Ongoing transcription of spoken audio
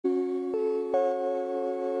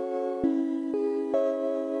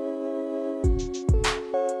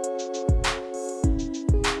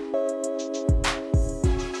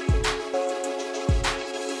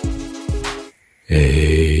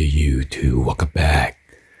Hey YouTube, welcome back.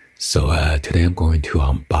 So today I'm going to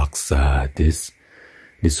unbox this.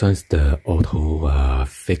 This one's the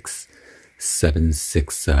AUTOPHIX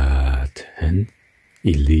 7610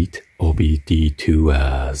 Elite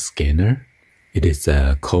OBD2 scanner. It is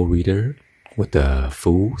a code reader with a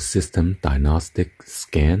full system diagnostic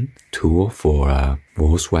scan tool for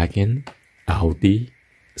Volkswagen, Audi,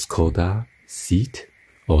 Skoda, seat,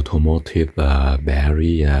 Automotive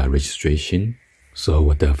battery registration. So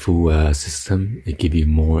with the full system, it gives you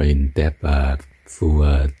more in-depth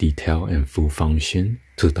full detail and full function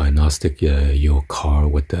to diagnostic your car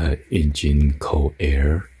with the engine cold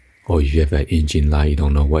air. Or if you have an engine light, you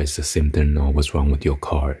don't know what is the symptom or what's wrong with your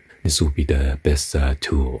car, this will be the best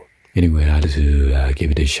tool. Anyway, I'd like to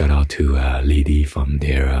give it a shout out to Lady from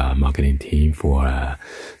their marketing team for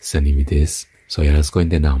sending me this. So yeah, let's go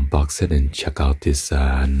ahead and unbox it and check out this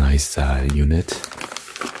nice unit.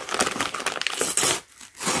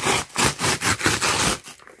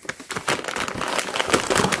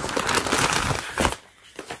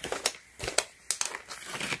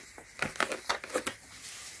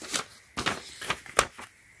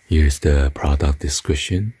 Here's the product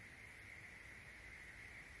description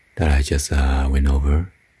that I just went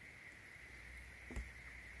over.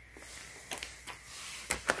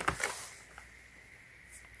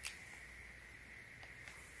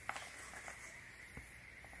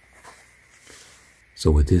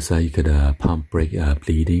 So with this, you get a pump brake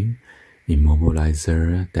bleeding,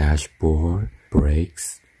 immobilizer, dashboard,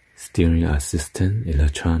 brakes, steering assistant,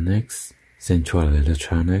 electronics, central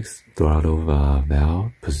electronics, throttle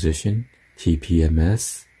valve position,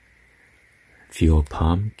 TPMS, fuel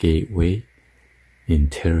pump, gateway,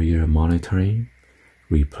 interior monitoring,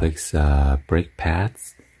 replace brake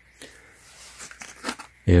pads,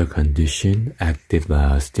 air condition, active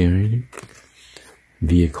steering,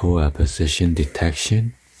 vehicle position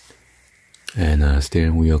detection, and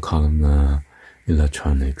steering wheel column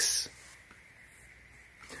electronics.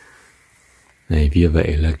 And if you have an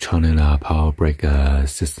electronic power brake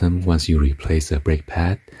system, once you replace the brake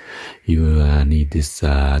pad, you need this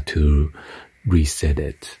to reset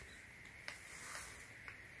it.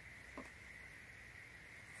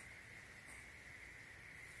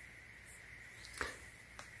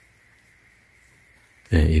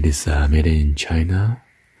 And it is made in China.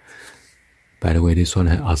 By the way, this one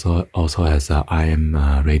also has IM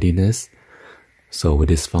readiness. So with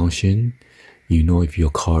this function, you know if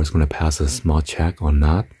your car is going to pass a small check or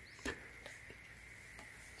not.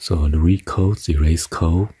 So the read codes, erase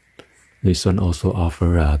code. This one also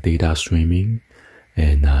offers data streaming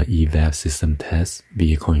and EVAP system test,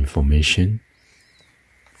 vehicle information.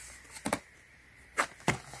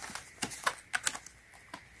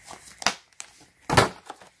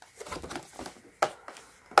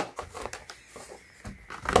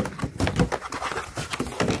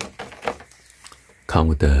 Come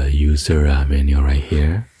with the user manual right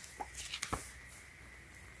here.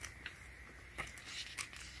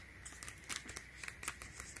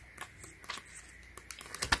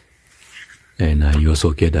 And you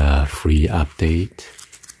also get a free update.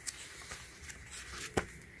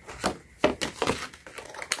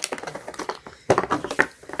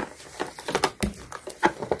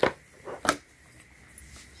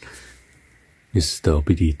 This is the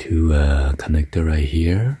OBD2 connector right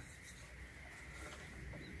here.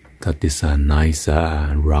 Got this nice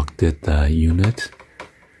rocked unit.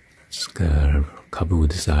 It's covered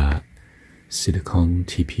with this silicone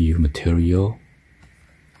TPU material.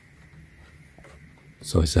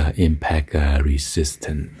 So it's impact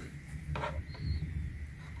resistant.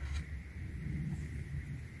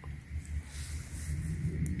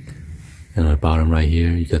 And at the bottom right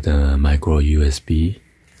here, you got the micro USB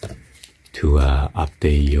to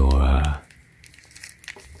update your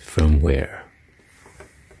firmware.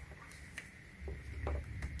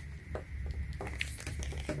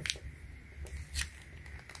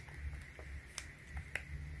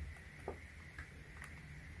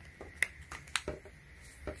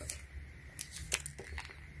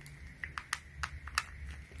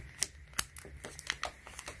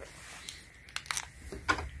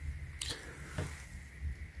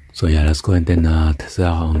 So yeah, let's go ahead and test it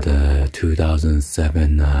out on the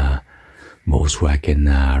 2007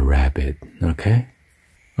 Volkswagen Rabbit, okay?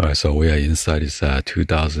 Alright, so we are inside this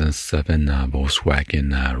 2007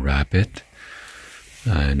 Volkswagen Rabbit.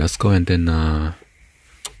 Let's go ahead and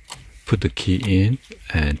put the key in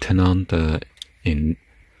and turn on the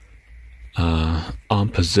on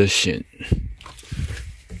position.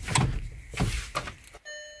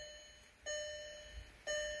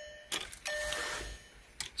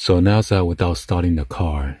 So now without starting the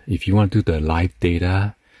car, if you want to do the live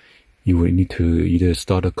data, you will need to either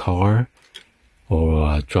start a car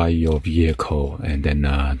or drive your vehicle, and then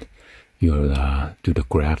you'll do the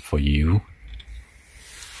graph for you.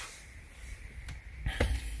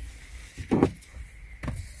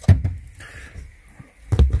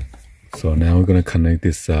 So now we're going to connect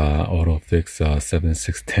this AUTOPHIX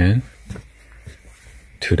 7610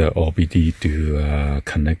 to the OBD2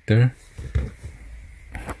 connector.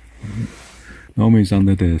 Normally it's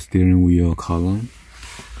under the steering wheel column.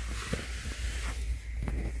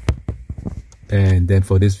 And then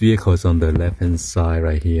for this vehicle, it's on the left hand side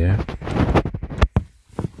right here,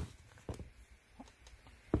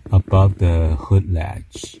 above the hood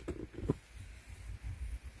latch.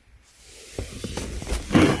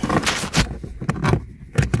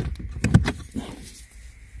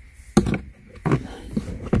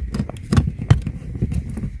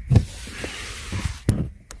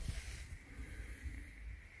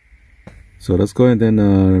 So let's go ahead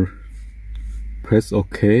and press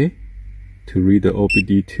OK to read the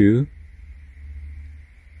OBD2.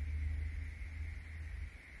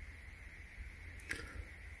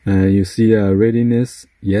 You see readiness,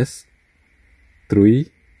 yes,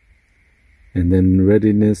 3, and then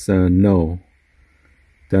readiness, no.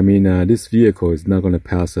 That means this vehicle is not going to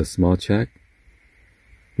pass a small check.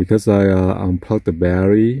 Because I unplugged the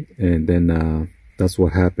battery, and then that's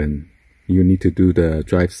what happened. You need to do the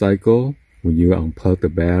drive cycle when you unplug the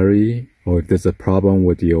battery, or if there's a problem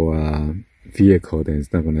with your vehicle, then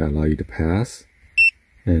it's not going to allow you to pass.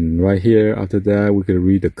 And right here, after that, we could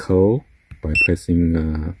read the code by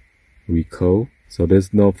pressing read code. So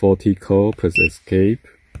there's no faulty code, press escape,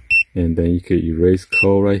 and then you could erase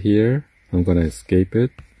code right here. I'm going to escape it.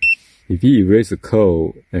 If you erase the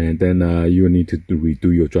code, and then you need to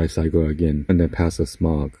redo your drive cycle again, and then pass the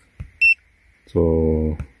smog.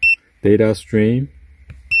 So data stream,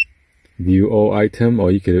 view all item,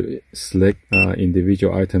 or you could select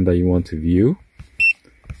individual item that you want to view.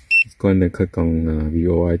 Let's go ahead and click on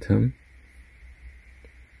view all item.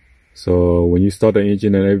 So when you start the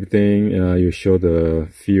engine and everything, you show the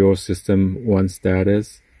fuel system 1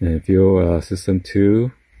 status and fuel system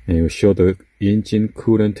 2, and you show the engine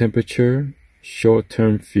coolant temperature,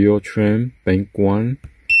 short-term fuel trim bank 1,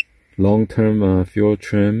 long-term fuel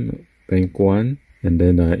trim bank 1, and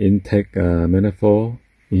then intake manifold,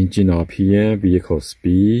 engine RPM, vehicle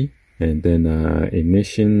speed, and then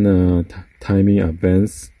ignition timing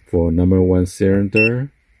advance for number 1 cylinder,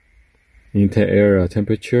 intake air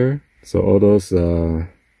temperature. So all those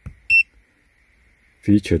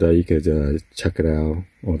features that you could check it out,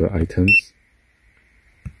 all the items.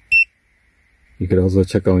 You could also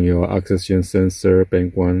check on your oxygen sensor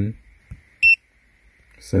bank 1,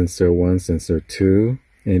 sensor 1, sensor 2,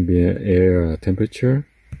 ambient air temperature.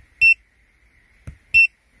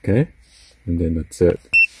 Okay, and then that's it.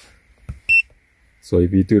 So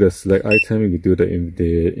if you do the select item, you do the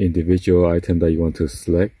individual item that you want to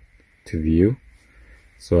select to view.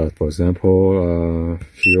 So for example,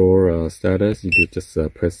 fuel status, you could just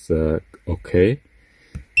press OK,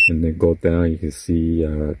 and then go down. You can see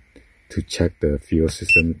to check the fuel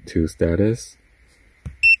system 2 status.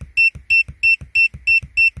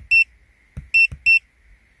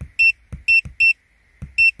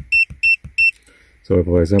 So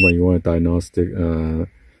for example, you want a diagnostic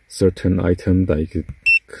certain item that you could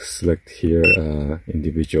select here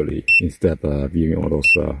individually instead of viewing all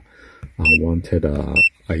those unwanted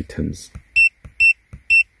items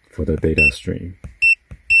for the data stream.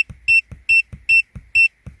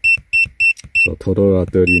 So total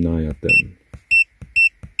 39 of them.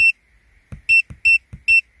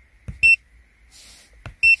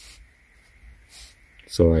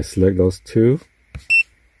 So I select those 2.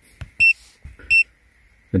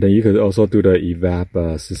 And then you could also do the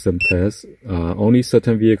evap system test. Only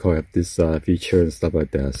certain vehicles have this feature and stuff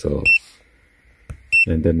like that. So,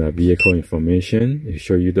 and then vehicle information, it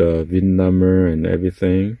show you the VIN number and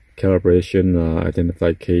everything. Calibration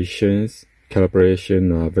identifications,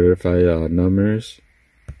 calibration verify numbers,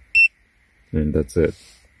 and that's it.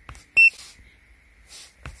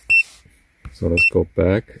 So let's go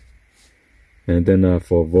back, and then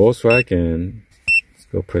for Volkswagen, let's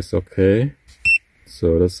go press OK.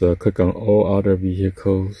 So let's click on all other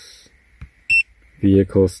vehicles,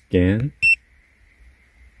 vehicle scan,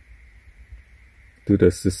 do the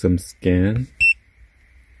system scan.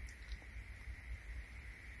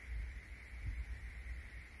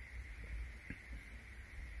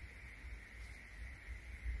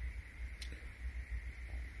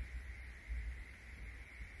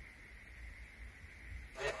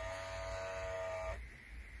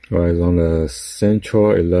 Alright, on the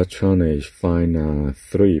central electronics, find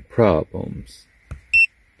 3 problems.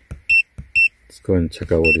 Let's go and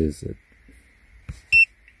check out what is it.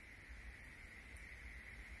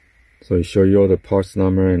 So it show you all the parts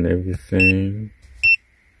number and everything.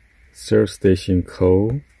 Service station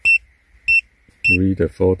code. Read the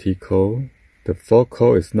faulty code. The fault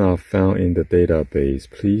code is not found in the database.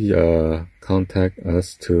 Please contact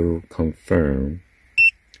us to confirm.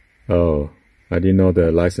 Oh, I didn't know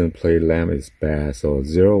the license plate lamp is bad. So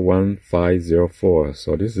 01504.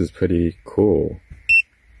 So this is pretty cool.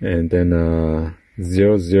 And then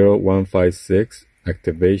 00156.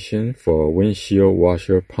 Activation for windshield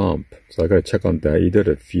washer pump. So I gotta check on that. Either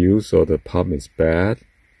the fuse or the pump is bad.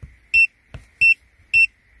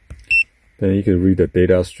 Then you can read the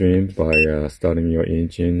data streams by starting your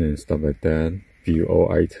engine and stuff like that. View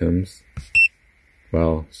all items.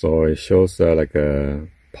 Wow, so it shows like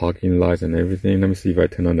parking lights and everything. Let me see if I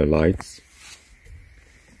turn on the lights.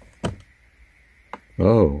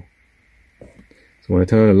 Oh. So when I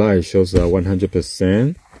turn on the light, it shows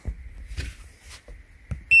 100%.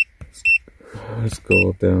 Let's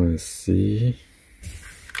go down and see.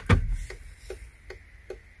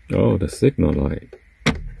 Oh, the signal light.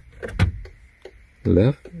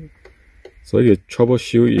 Left. So you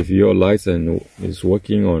troubleshoot if your lights is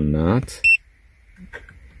working or not.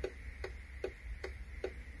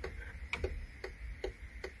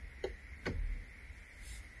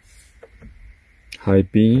 High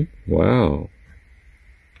beam. Wow.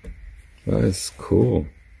 That's cool.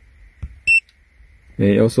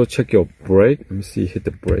 And you also check your brake. Let me see, hit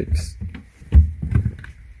the brakes.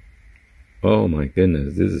 Oh my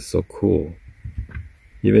goodness, this is so cool.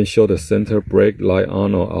 Even show the center brake light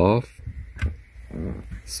on or off.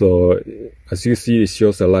 So as you see, it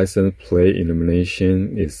shows the license plate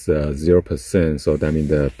illumination is 0%. So that means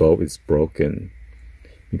the bulb is broken.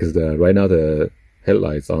 Because right now the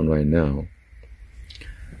headlight's on right now.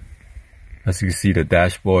 As you see, the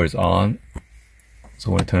dashboard is on.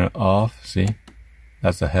 So when I turn it off, see?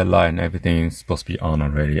 That's the headlight and everything is supposed to be on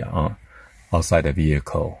already outside the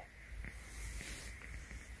vehicle.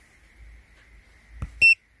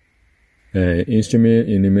 Instrument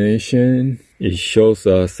illumination, it shows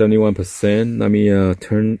 71%. Let me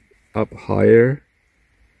turn up higher.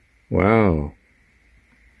 Wow.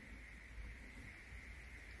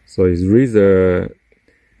 So it reads the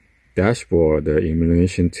dashboard, the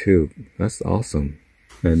illumination too. That's awesome.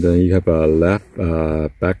 And then you have a left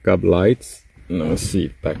backup lights. Let's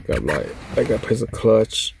see, backup light. Backup press the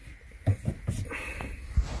clutch.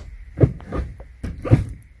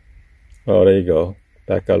 Oh, there you go.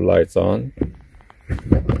 Backup lights on.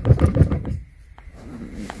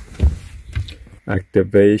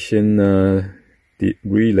 Activation the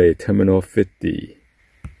relay terminal 50.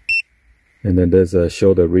 And then there's a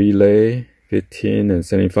show the relay 15 and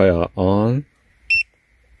 75 are on.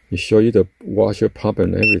 It show you the washer pump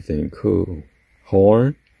and everything. Cool.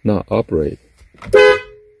 Horn not operate.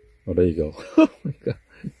 Oh, there you go. Oh my god.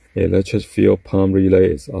 The electric fuel pump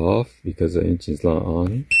relay is off because the engine is not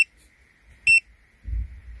on.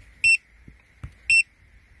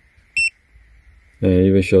 And it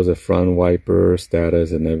even shows the front wiper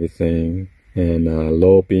status and everything. And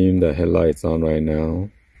low beam, the headlight's on right now.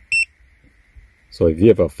 So if you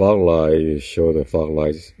have a fog light, you show the fog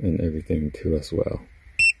lights and everything too as well.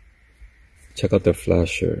 Check out the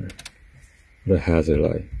flasher, the hazard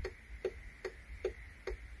light.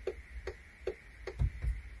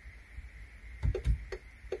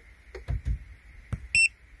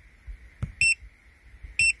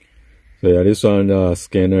 So yeah, this one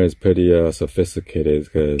scanner is pretty sophisticated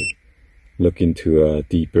because look into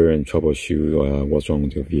deeper and troubleshoot what's wrong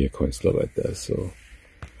with your vehicle and stuff like that. So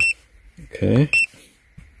okay,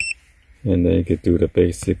 and then you can do the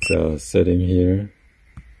basic setting here.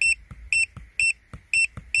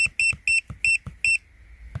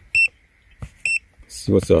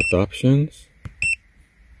 See what's the adoptions.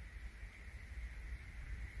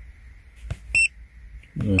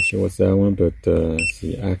 I'm not sure what's that one, but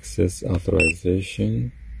see access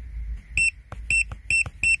authorization.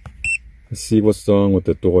 Let's see what's wrong with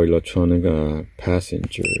the door electronic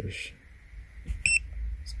passengers.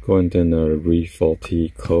 Let's go and then read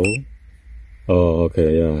faulty code. Oh,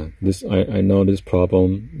 okay, yeah. This I know this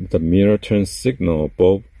problem. The mirror turn signal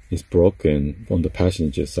bulb is broken on the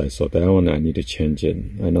passenger side, so that one I need to change it.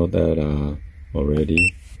 I know that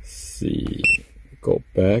already. Let's see. Go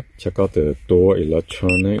back, check out the door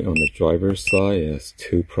electronic on the driver's side. It has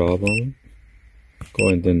 2 problems. Go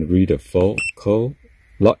and then read the fault code.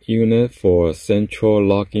 Lock unit for central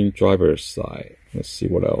locking driver's side. Let's see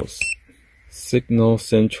what else. Signal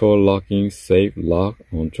central locking safe lock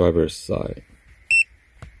on driver's side.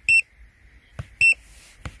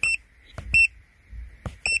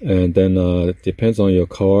 And then depends on your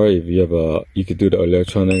car. If you have you could do the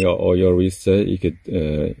electronic or oil reset. You could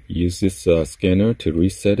use this scanner to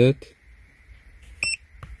reset it.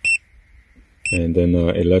 And then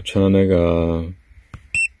electronic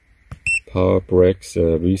power brakes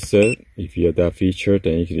reset. If you have that feature,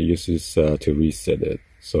 then you can use this to reset it.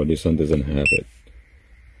 So this one doesn't have it.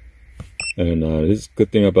 And this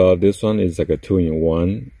good thing about this one is like a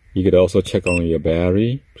 2-in-1. You could also check on your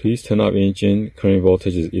battery. Please turn off engine. Current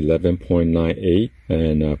voltage is 11.98.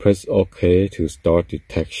 And press OK to start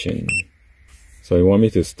detection. So you want me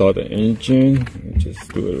to start the engine? Let me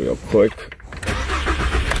just do it real quick.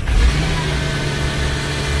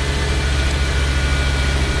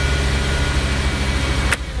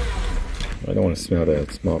 I don't want to smell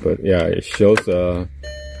that smell, but yeah, it shows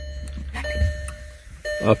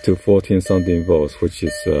up to 14 something volts, which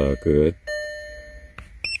is good.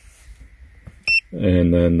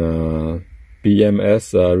 And then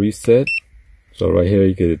BMS reset. So right here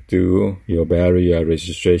you could do your battery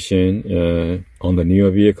registration. On the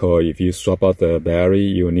newer vehicle, if you swap out the battery,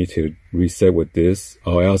 you will need to reset with this,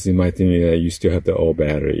 or else you might think you still have the old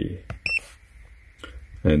battery.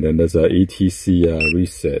 And then there's a ETC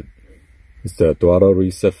reset. It's the throttle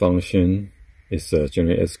reset function. It's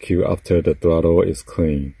generally executed after the throttle is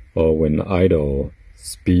clean, or when idle,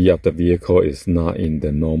 speed of the vehicle is not in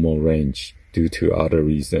the normal range due to other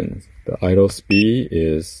reasons. The idle speed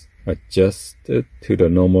is adjusted to the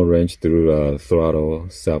normal range through throttle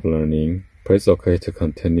self-learning. Press OK to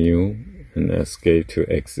continue and escape to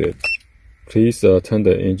exit. Please turn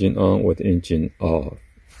the engine on with engine off.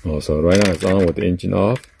 So right now it's on with the engine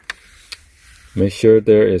off. Make sure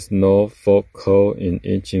there is no fault code in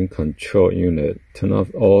engine control unit. Turn off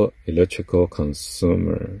all electrical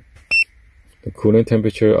consumer. The coolant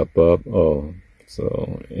temperature above,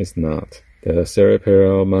 so it's not. The serial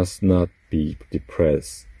parallel must not be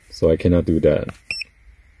depressed, so I cannot do that.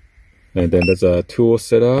 And then there's a tool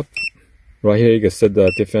setup. Right here you can set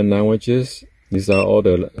the different languages. These are all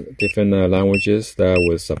the different languages that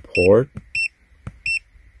will support.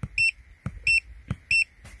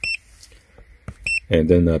 And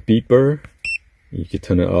then a beeper, you can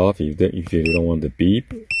turn it off if you don't want the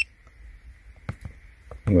beep.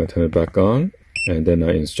 I'm going to turn it back on. And then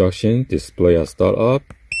instruction, display a startup,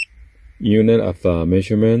 unit of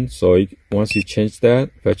measurement. So once you change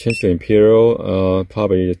that, if I change to imperial,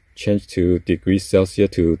 probably change to degrees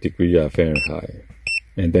Celsius to degree Fahrenheit.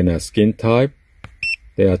 And then a skin type.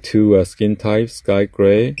 There are two skin types, sky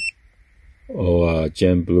gray or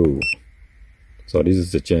gem blue. So this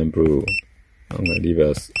is the gem blue. I'm going to leave it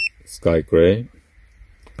as sky gray.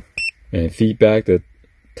 And feedback the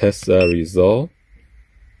test result.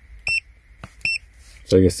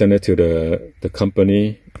 So you can send it to the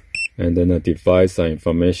company and then the device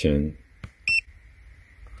information.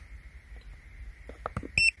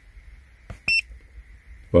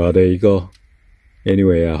 Well, there you go.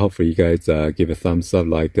 Anyway, hopefully you guys give a thumbs up,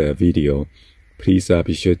 like the video. Please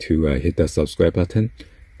be sure to hit the subscribe button.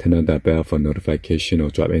 Turn on that bell for notification or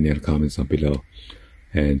drop any other comments on below.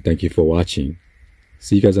 And thank you for watching.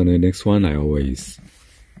 See you guys on the next one.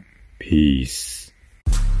 Peace.